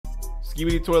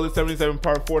Skibidi Toilet 77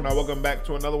 part 4. Now welcome back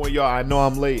to another one, y'all. I know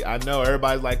I'm late. I know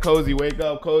everybody's like, Cozy, wake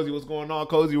up. Cozy, what's going on?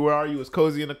 Cozy, where are you? It's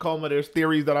Cozy in a coma. There's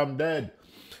theories that I'm dead.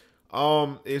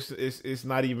 It's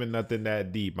not even nothing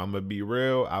that deep. I'm gonna be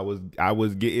real. I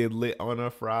was getting lit on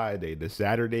a Friday. The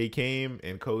Saturday came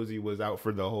and Cozy was out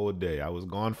for the whole day. I was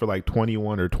gone for like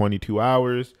 21 or 22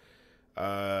 hours.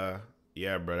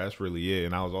 Yeah, bro, that's really it.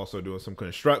 And I was also doing some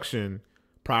construction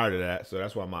prior to that, so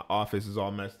that's why my office is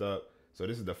all messed up. So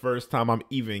this is the first time I'm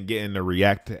even getting to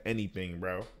react to anything,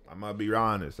 bro. I'm gonna be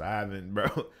honest. I haven't,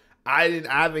 bro. I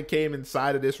haven't came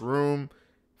inside of this room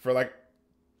for like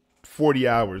 40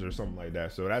 hours or something like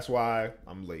that. So that's why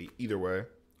I'm late. Either way,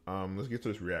 let's get to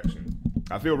this reaction.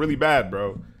 I feel really bad,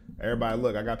 bro. Everybody,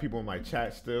 look, I got people in my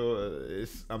chat still.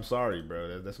 I'm sorry,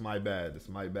 bro. That's my bad. That's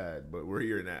my bad. But we're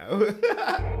here now.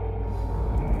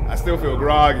 I still feel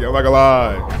groggy. I'm not gonna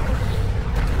lie.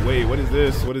 Wait, what is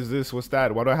this? What is this? What's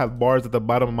that? Why do I have bars at the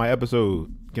bottom of my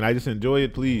episode? Can I just enjoy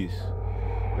it, please?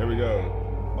 There we go.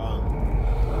 Bang.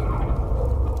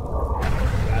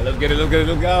 Right, let's get it. Let's get it.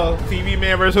 Let's go. TV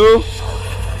man versus who?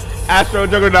 Astro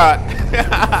Juggernaut.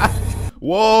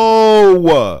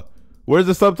 Whoa. Where's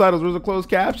the subtitles? Where's the closed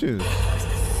captions?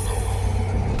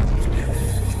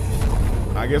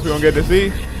 I guess we don't get to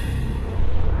see.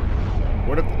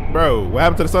 Bro, what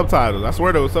happened to the subtitles? I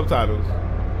swear there was subtitles.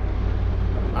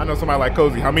 I know somebody like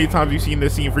Cozy. How many times have you seen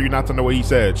this scene for you not to know what he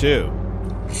said? Chill.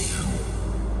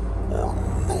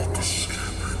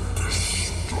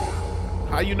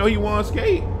 How you know he won't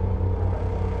escape?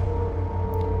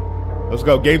 Let's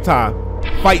go. Game time.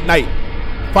 Fight night.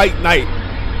 Fight night.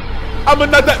 I'm a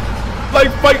nut that like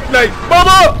fight night.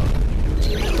 Mama!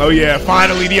 Oh yeah,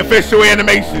 finally the official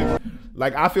animation.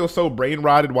 Like, I feel so brain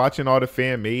rotted watching all the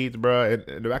fan mades, bro. And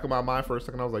in the back of my mind for a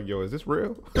second, I was like, yo, is this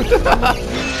real? There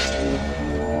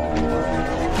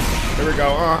we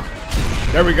go.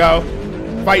 There we go.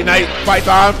 Fight night. Fight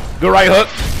time. Good right hook.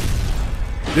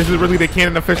 This is really the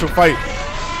canon official fight.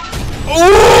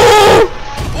 Ooh!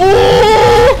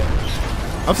 Ooh!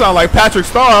 I'm sounding like Patrick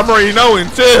Star. I'm already knowing.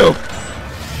 Chill.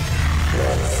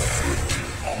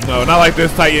 No, not like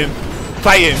this, Titan.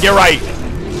 Titan, get right.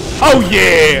 Oh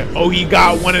yeah! Oh, he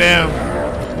got one of them.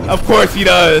 Of course he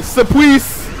does.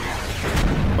 Surprise!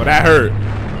 Oh, that hurt.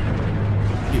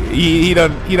 He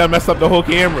done messed up the whole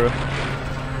camera.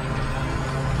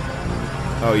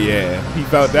 Oh yeah, he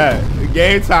felt that.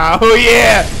 Game time. Oh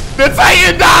yeah! The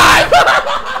Titan dive!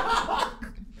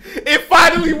 It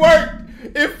finally worked.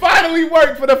 It finally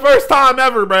worked for the first time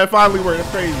ever, bro. It finally worked.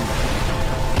 It's crazy.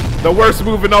 The worst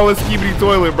move in all this Skibidi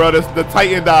Toilet, bro. The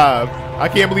Titan dive. I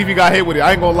can't believe he got hit with it.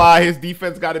 I ain't gonna lie, his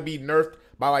defense got to be nerfed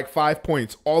by like 5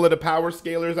 points. All of the power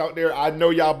scalers out there, I know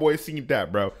y'all boys seen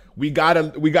that, bro. We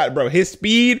got, bro, his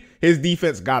speed, his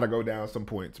defense gotta go down some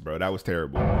points, bro. That was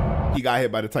terrible. He got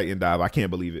hit by the Titan dive. I can't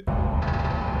believe it.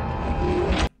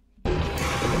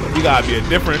 He gotta be a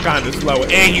different kind of slow.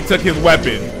 And he took his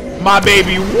weapon. My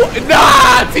baby,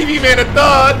 nah, TV man a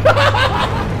thug.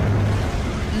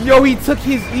 Yo, he took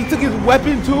his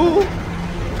weapon too.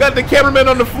 Got the cameraman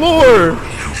on the floor.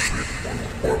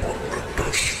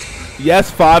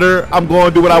 Yes, fodder. I'm going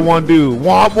to do what I want to do.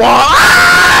 Womp womp.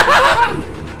 Ah!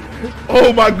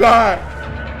 Oh my God.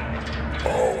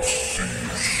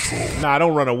 Nah,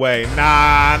 don't run away.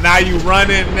 Nah, now you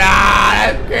running. Nah,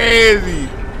 that's crazy.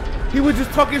 He was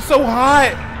just talking so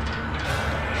hot.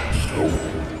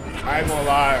 I ain't gonna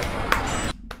lie.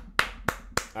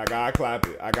 I gotta clap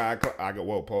it. I got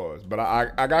whoa, pause. But I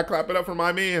gotta clap it up for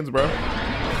my mans, bro.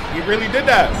 He really did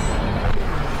that.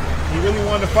 He really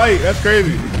wanted to fight. That's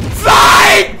crazy.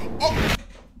 Psych! Oh.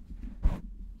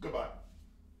 Goodbye.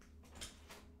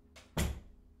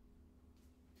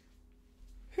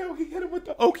 Hell, he hit him with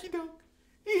the okie doke.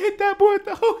 He hit that boy with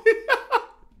the okie.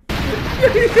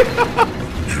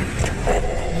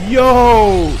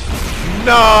 Yo,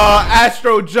 nah,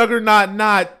 Astro Juggernaut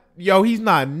not. Yo, he's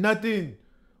not nothing.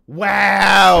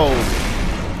 Wow.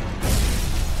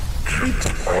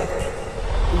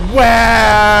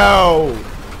 Wow.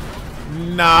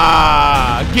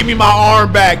 Nah. Give me my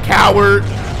arm back, coward.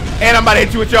 And I'm about to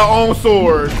hit you with your own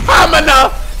sword. I'm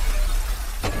enough.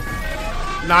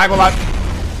 Nah, I ain't gonna lie.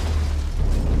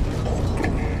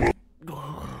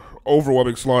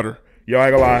 Overwhelming slaughter. Yo, I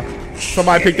ain't gonna lie.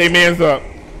 Somebody pick their mans up.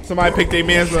 Somebody pick their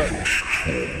mans up.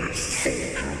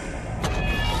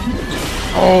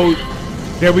 Oh,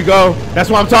 there we go. That's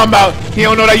what I'm talking about. He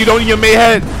don't know that you don't need your main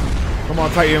head. Come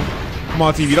on, Titan. Come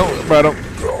on, TV. Don't, bro. Don't.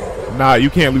 Nah, you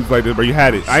can't lose like this, bro. You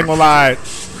had it. I ain't gonna lie.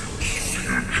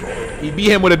 He beat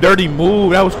him with a dirty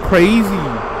move. That was crazy.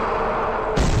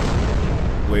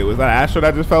 Wait, was that Astro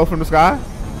that just fell from the sky?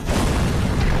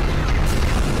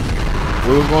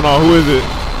 What's going on? Who is it?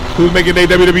 Who's making their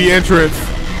WWE entrance?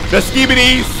 The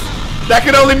skibidis. That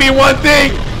can only mean one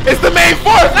thing. It's the main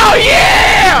force. Oh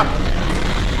yeah!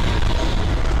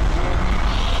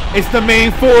 It's the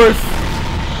main force.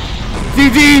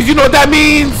 GG's, you know what that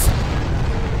means?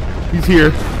 He's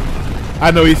here. I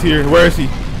know he's here. Where is he?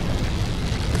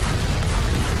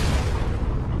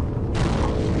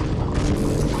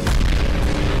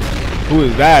 Who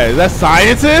is that? Is that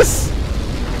scientist?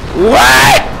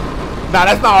 What? Nah,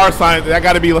 that's not our scientist. That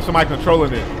gotta be somebody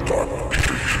controlling it.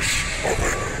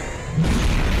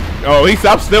 Oh,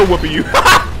 I'm still whooping you.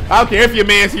 I don't care if your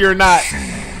man's here or not.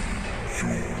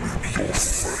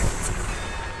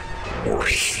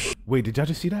 Wait, did y'all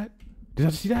just see that? Did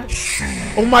y'all just see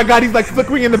that? Oh my god, he's like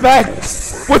flickering in the back.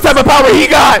 What type of power he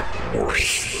got?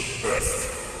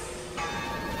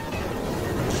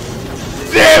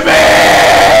 Jimmy!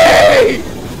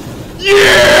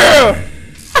 Yeah!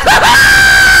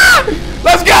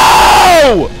 Let's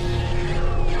go!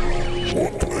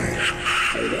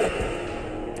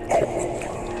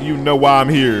 You know why I'm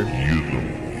here. You know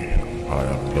me. I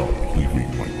am not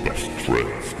leaving my best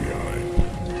friends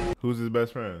behind. Who's his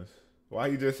best friends? Why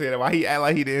he just say that? Why he act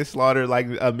like he didn't slaughter like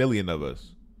a million of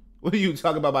us? What are you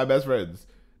talking about, my best friends?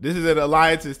 This is an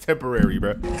alliance. It's temporary,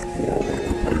 bro. Man,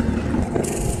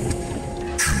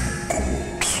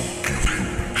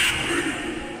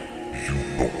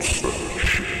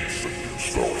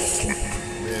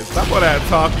 stop all that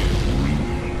talking.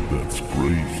 That's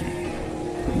crazy.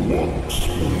 Once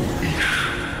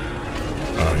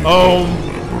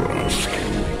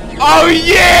Oh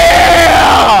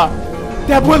yeah!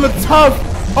 That boy look tough.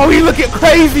 Oh, he looking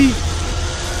crazy.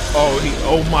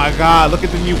 Oh my god, look at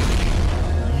the new.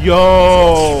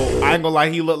 Yo, I ain't gonna lie,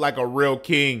 he looked like a real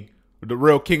king. The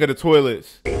real king of the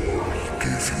toilets.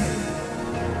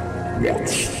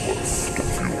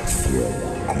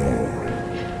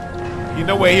 You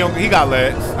know what, he got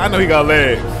legs. I know he got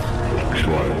legs.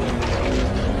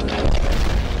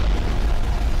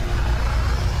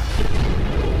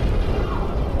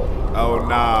 Oh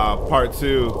nah, part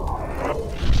 2.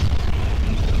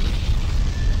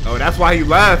 Oh, that's why he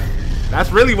left.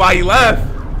 That's really why he left.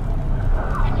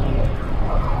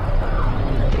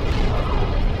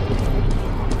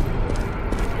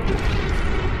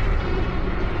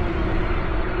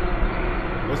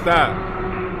 What's that?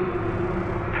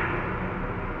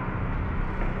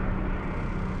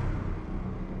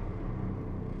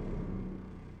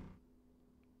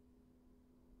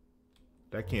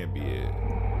 That can't be it.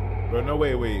 Bro, no,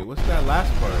 wait. What's that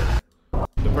last part?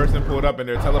 The person pulled up and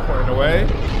they're teleporting away?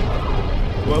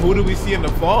 Well, who do we see in the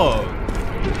fog?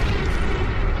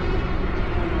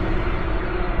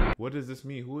 What does this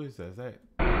mean? Who is that? Is that...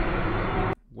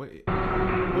 What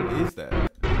is that?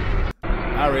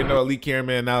 I already know Elite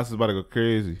Cameraman analysis is about to go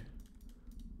crazy.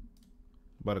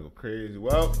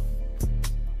 Well,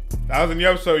 that was a new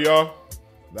episode, y'all.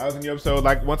 That was a new episode.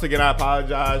 Like, once again, I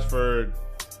apologize for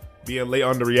being late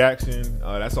on the reaction.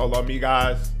 That's all on me,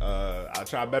 guys. I'll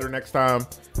try better next time.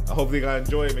 Hopefully you guys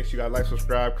enjoy it. Make sure you guys like,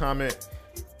 subscribe, comment.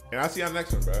 And I'll see you on the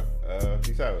next one, bro.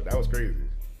 Peace out. That was crazy.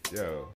 Yo.